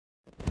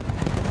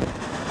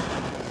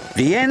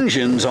The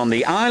engines on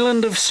the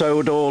island of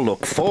Sodor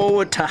look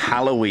forward to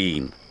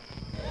Halloween.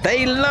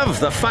 They love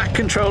the Fat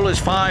Controller's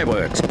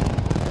fireworks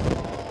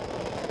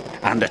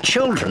and the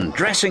children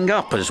dressing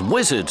up as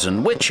wizards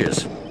and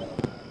witches.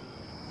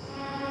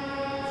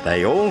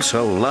 They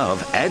also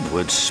love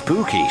Edward's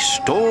spooky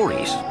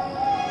stories.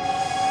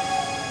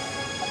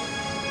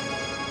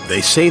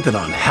 They say that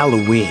on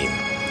Halloween,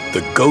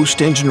 the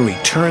ghost engine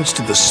returns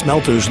to the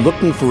smelters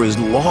looking for his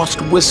lost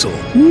whistle.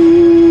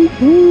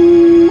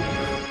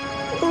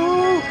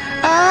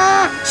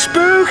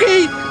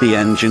 Spooky, the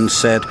engine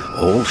said,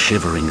 all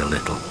shivering a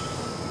little.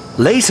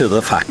 Later,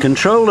 the Fat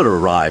Controller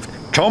arrived.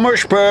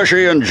 Thomas,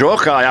 Percy and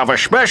Duck, I have a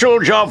special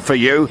job for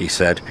you, he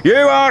said. You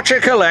are to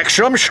collect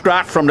some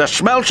scrap from the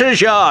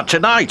smelter's yard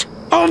tonight.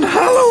 On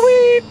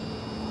Halloween!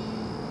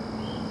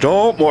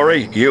 Don't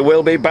worry, you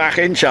will be back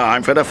in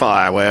time for the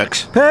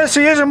fireworks.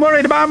 Percy isn't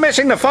worried about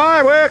missing the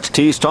fireworks,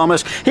 teased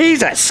Thomas.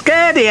 He's a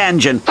scaredy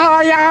engine.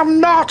 I am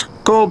not,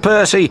 called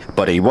Percy,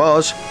 but he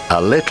was, a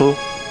little.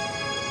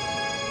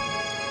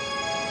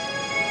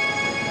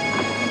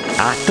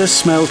 At the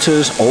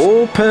smelters,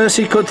 all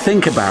Percy could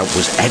think about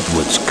was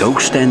Edward's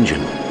ghost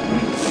engine.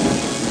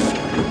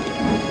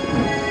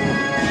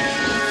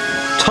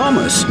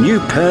 Thomas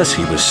knew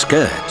Percy was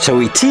scared, so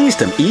he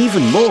teased him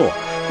even more.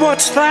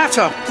 What's that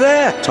up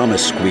there?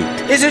 Thomas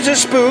squeaked. Is it a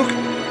spook?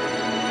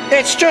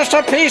 It's just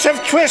a piece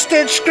of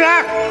twisted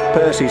scrap,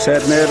 Percy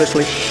said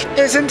nervously.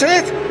 Isn't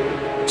it?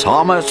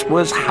 Thomas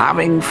was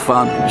having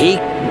fun. He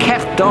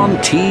kept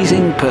on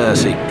teasing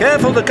Percy.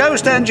 Careful the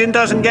ghost engine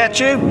doesn't get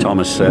you,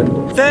 Thomas said.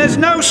 There's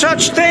no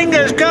such thing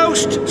as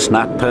ghost,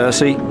 snapped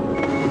Percy.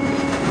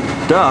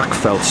 Duck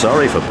felt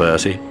sorry for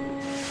Percy.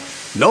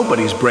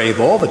 Nobody's brave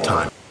all the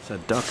time,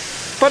 said Duck.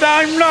 But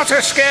I'm not a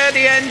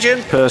scaredy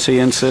engine, Percy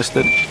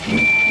insisted.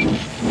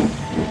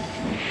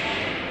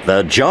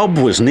 The job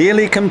was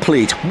nearly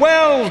complete.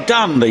 Well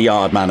done, the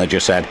yard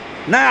manager said.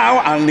 Now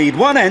I'll need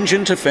one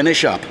engine to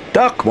finish up.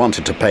 Duck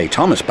wanted to pay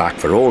Thomas back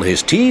for all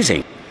his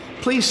teasing.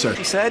 Please, sir,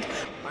 he said.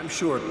 I'm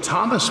sure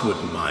Thomas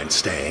wouldn't mind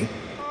staying.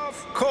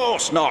 Of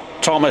course not,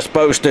 Thomas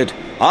boasted.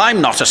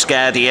 I'm not a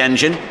scaredy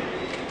engine.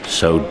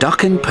 So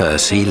Duck and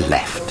Percy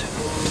left.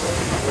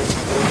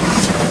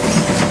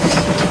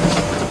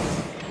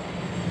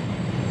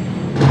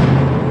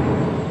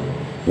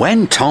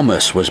 When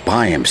Thomas was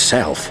by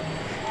himself,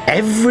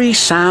 every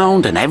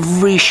sound and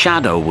every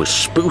shadow was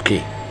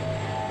spooky.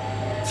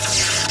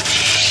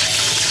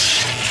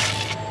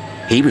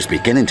 He was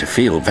beginning to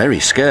feel very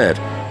scared.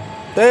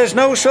 There's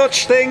no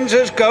such things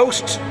as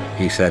ghosts,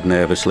 he said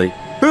nervously.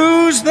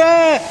 Who's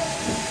there?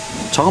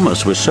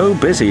 Thomas was so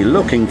busy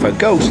looking for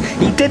ghosts,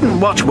 he didn't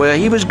watch where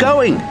he was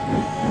going.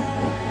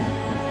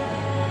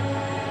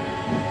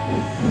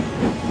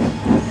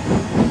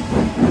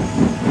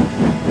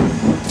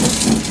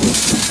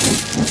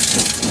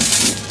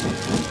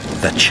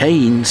 The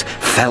chains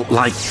felt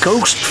like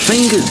ghost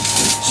fingers.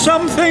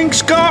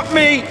 Something's got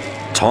me!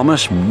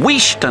 Thomas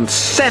wheeshed and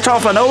set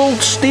off an old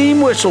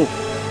steam whistle.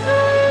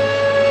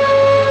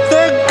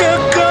 The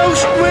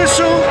ghost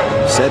whistle,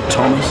 said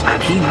Thomas,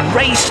 and he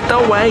raced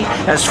away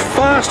as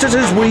fast as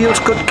his wheels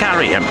could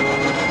carry him.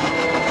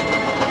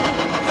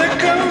 The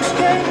ghost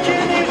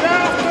engine is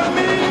after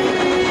me!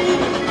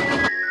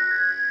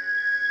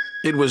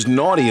 It was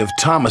naughty of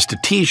Thomas to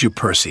tease you,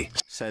 Percy,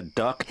 said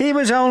Duck. He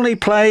was only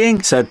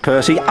playing, said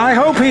Percy. I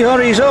hope he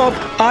hurries up.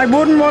 I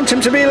wouldn't want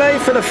him to be late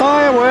for the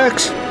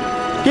fireworks.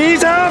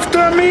 He's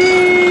after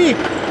me!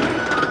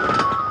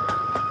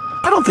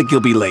 I don't think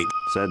you'll be late,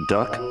 said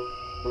Duck.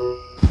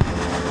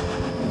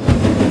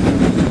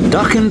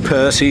 Duck and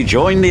Percy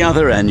joined the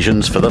other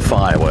engines for the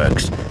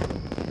fireworks.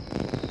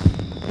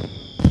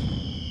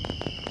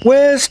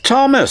 Where's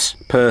Thomas?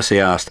 Percy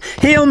asked.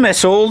 He'll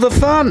miss all the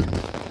fun.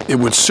 It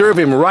would serve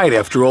him right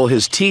after all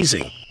his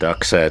teasing,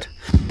 Duck said.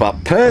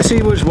 But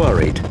Percy was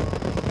worried.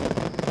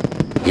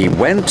 He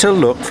went to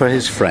look for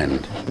his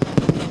friend.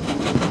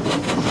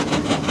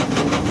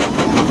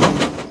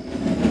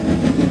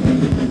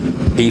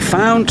 He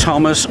found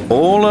Thomas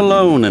all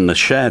alone in the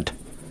shed.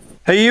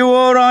 Are you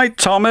all right,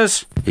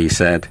 Thomas? He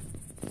said.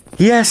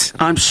 Yes,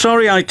 I'm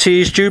sorry I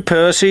teased you,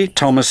 Percy,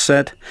 Thomas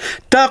said.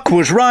 Duck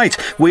was right.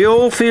 We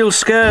all feel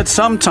scared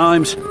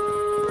sometimes.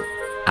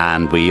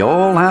 And we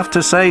all have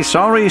to say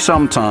sorry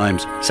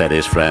sometimes, said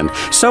his friend.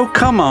 So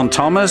come on,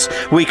 Thomas.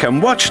 We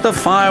can watch the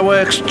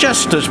fireworks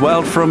just as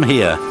well from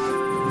here.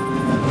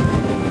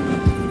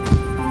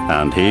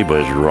 And he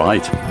was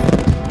right.